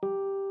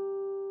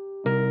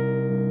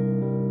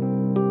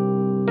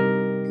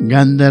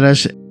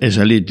Gándaras e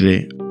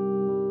Salitre.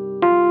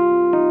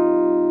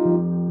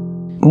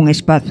 Un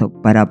espazo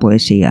para a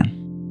poesía.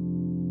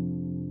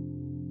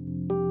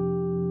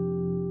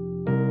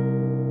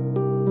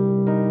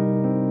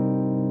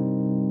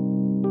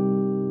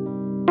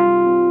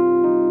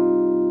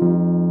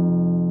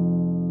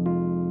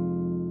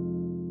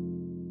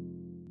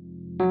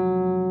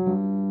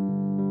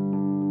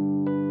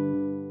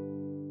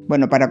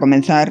 Bueno, para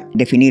comenzar,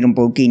 definir un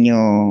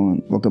pouquiño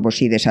o que vos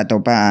ides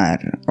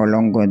atopar ao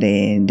longo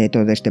de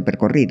todo este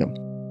percorrido.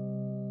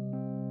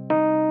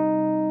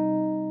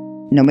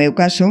 No meu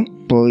caso,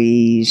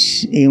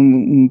 pois é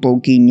un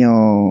pouquiño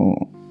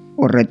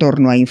o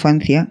retorno á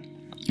infancia,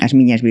 as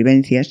miñas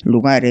vivencias,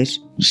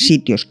 lugares,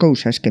 sitios,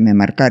 cousas que me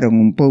marcaron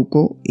un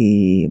pouco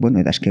e,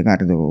 bueno, das que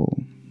gardo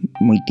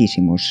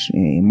moitísimos,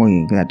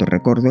 moi gratos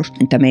recordos.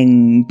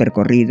 Tamén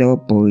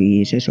percorrido,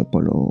 pois, eso,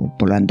 polo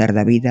andar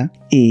da vida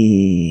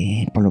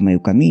e polo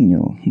meu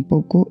camiño un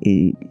pouco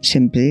e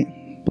sempre,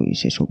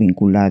 pois, eso,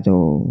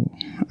 vinculado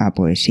á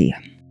poesía.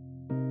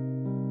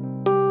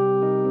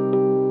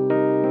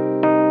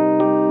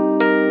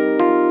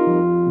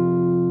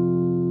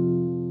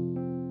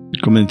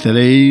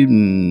 Comenzarei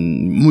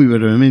moi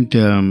brevemente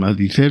a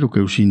dicer o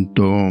que eu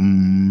sinto,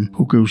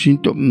 o que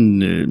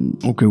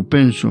eu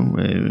penso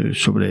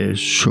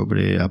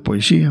sobre a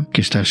poesía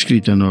que está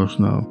escrita nos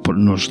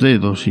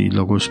dedos e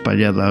logo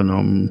espallada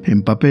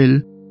en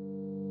papel.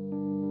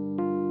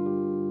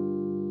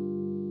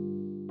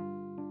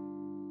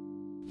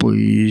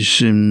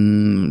 Pois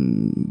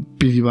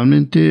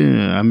principalmente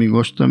a mí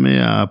góstame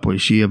a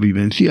poesía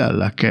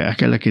vivencial,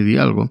 aquela que di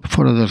algo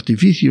fora de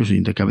artificios,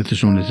 ainda que a veces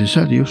son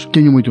necesarios.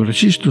 Teño moitos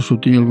rexistros,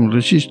 ou teño algún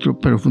rexistro,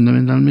 pero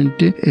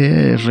fundamentalmente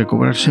é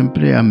recobrar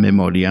sempre a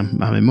memoria,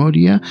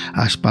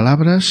 as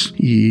palabras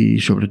e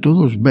sobre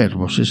todo os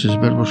verbos, eses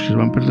verbos que se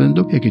van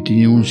perdendo e que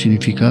tiñen un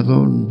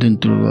significado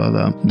dentro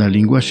da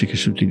linguaxe que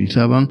se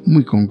utilizaban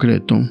moi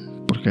concreto,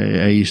 porque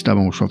aí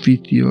estaban os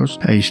oficios,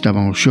 aí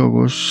estaban os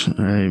xogos,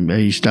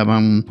 aí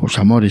estaban os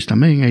amores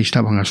tamén, aí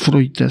estaban as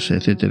froitas,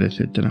 etcétera,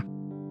 etcétera.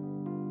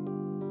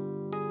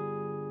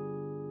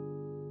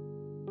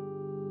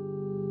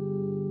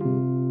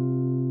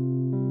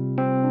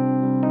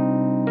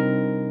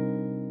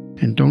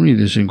 Entón,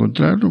 ides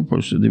encontrar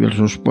pois,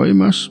 diversos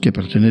poemas que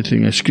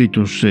pertenecen a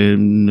escritos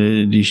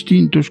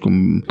distintos,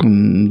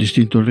 con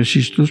distintos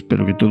rexistros,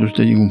 pero que todos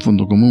teñen un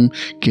fondo común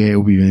que é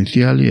o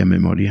vivencial e a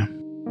memoria.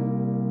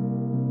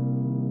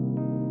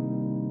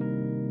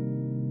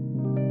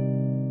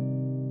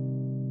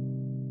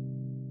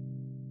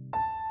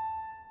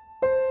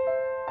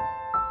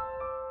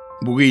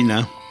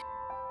 Buguina.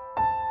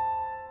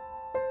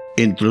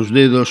 Entre os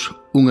dedos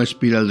unha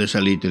espiral de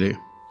salitre,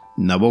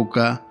 na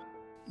boca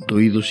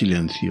doídos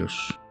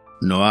silencios,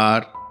 no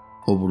ar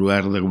o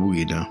bruar da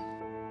buguina.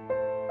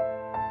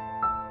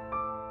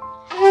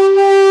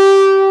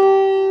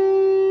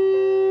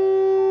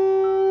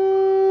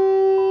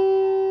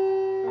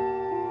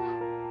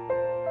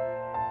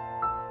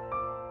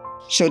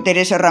 Sou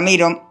Teresa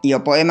Ramiro e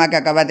o poema que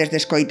acabades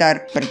de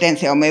escoitar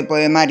pertence ao meu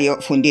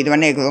poemario Fundido a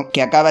Negro,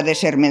 que acaba de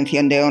ser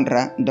mención de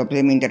honra do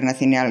Premio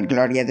Internacional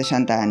Gloria de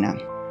Santa Ana.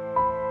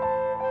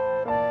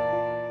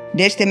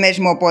 Deste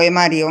mesmo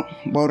poemario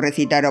vou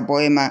recitar o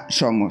poema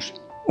Somos,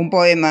 un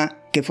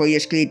poema que foi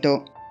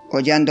escrito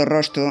ollando o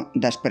rostro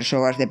das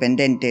persoas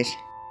dependentes.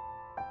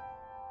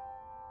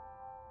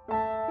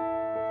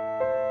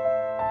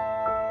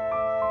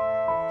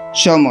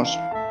 Somos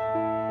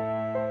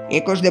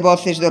ecos de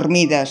voces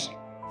dormidas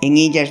en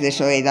illas de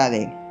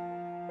soedade,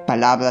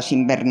 palabras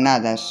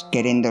invernadas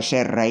querendo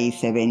ser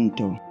raíz e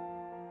vento,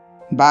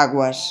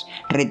 vaguas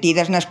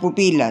retidas nas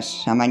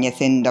pupilas,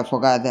 amañecendo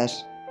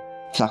afogadas,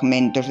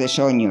 fragmentos de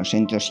soños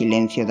entre o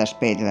silencio das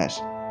pedras.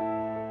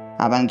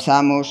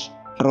 Avanzamos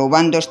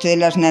roubando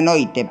estrelas na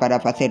noite para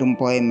facer un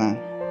poema.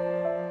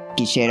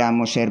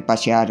 Quixéramos ser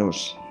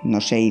paxaros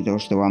nos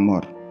eidos do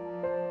amor.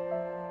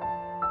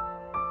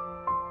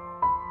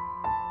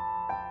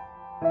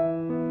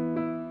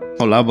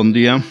 Ola, bon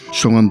día.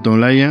 Son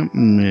Antón Laia,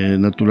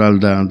 natural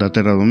da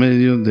Terra do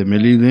Medio, de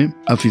Melide,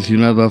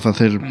 aficionado a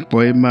facer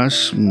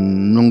poemas.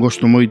 Non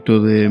gosto moito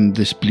de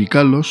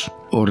explicalos.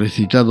 O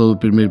recitado do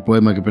primeiro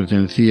poema que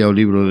pertenecía ao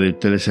libro de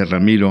Teresa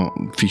Ramiro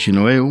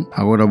fixeno eu.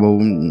 Agora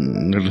vou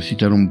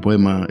recitar un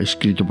poema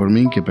escrito por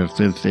min que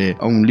pertence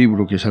a un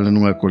libro que sale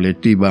nunha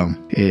colectiva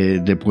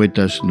de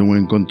poetas, nun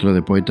encontro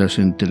de poetas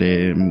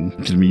entre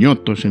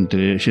miñotos,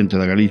 entre xente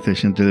da Galiza e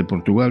xente de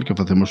Portugal, que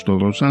facemos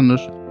todos os anos.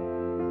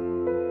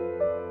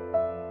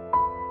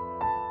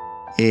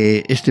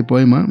 Este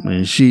poema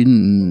en sí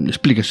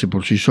explícase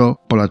por si só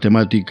pola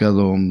temática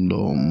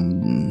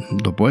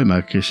do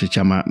poema, que se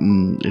chama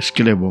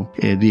Escrevo,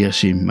 e di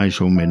así, máis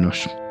ou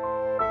menos.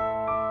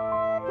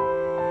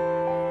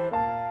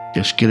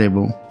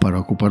 Escrevo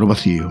para ocupar o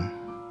vacío,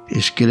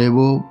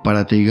 escrevo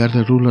para teigar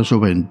de rulas o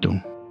vento,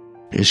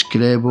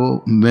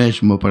 escrevo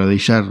mesmo para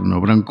deixar no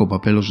branco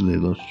papel os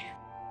dedos,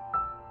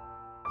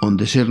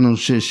 onde ser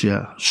non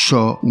sexa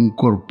só un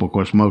corpo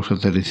coas maus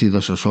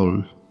aterrecidas ao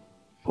sol,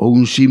 ou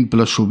un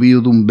simple asubío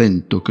dun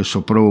vento que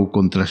soprou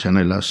contra as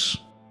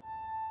xanelas.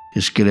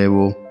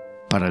 Escrevo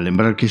para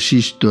lembrar que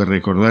existo e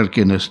recordar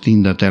que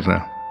nascín da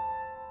terra.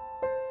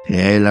 E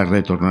a ela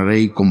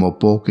retornarei como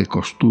pó que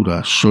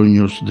costura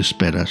soños de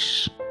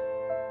esperas.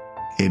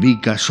 E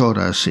vi que as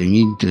horas en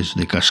intres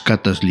de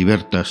cascatas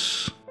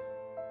libertas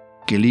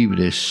que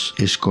libres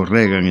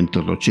escorregan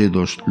entre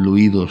rochedos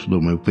luídos do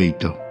meu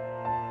peito.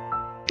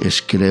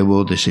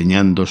 Escrevo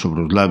deseñando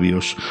sobre os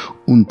labios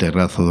un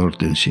terrazo de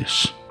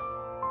hortensias.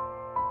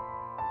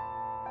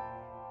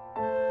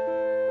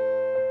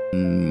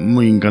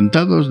 Moi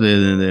encantados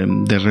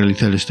de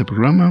realizar este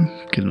programa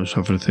que nos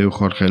ofreceu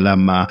Jorge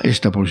Lama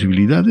esta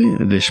posibilidade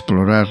de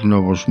explorar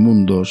novos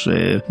mundos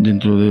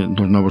dentro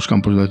dos novos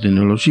campos da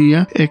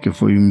tecnoloxía e que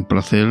foi un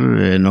placer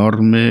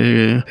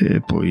enorme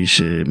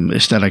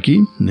estar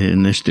aquí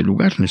neste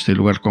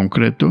lugar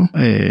concreto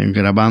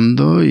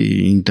gravando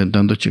e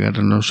intentando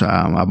chegarnos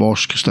a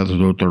vos que estades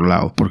do outro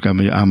lado, porque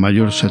a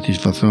maior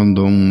satisfacción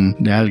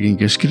de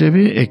alguén que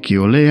escreve é que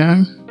o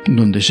lean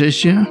donde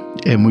sexa,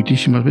 e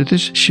moitísimas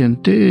veces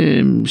xente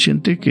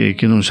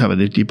que non sabe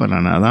de ti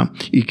para nada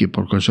e que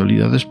por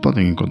casualidades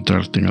poden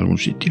encontrarte en algún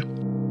sitio.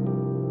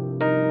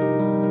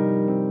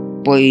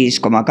 Pois,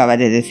 como acaba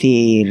de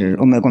decir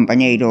o meu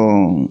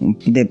compañeiro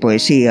de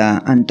poesía,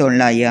 Antón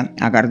Laia,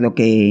 agardo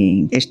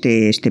que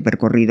este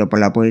percorrido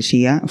pola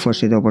poesía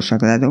fose do vosso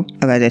agrado.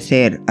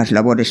 Agradecer as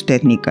labores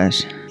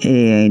técnicas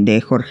de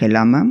Jorge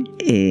Lama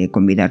e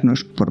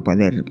convidarnos por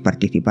poder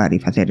participar e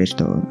facer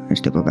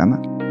este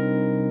programa.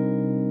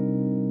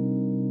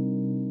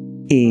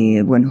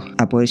 E, bueno,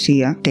 a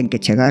poesía ten que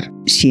chegar,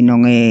 se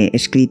non é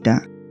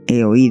escrita,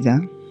 é oída,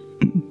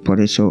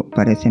 por eso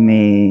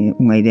pareceme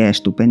unha idea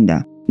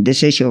estupenda.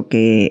 Desexo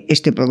que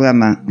este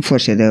programa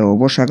fose do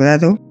voso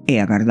agrado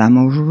e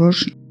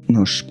agardámosvos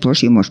nos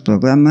próximos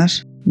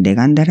programas de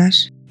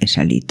Gándaras e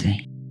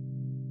Salitre.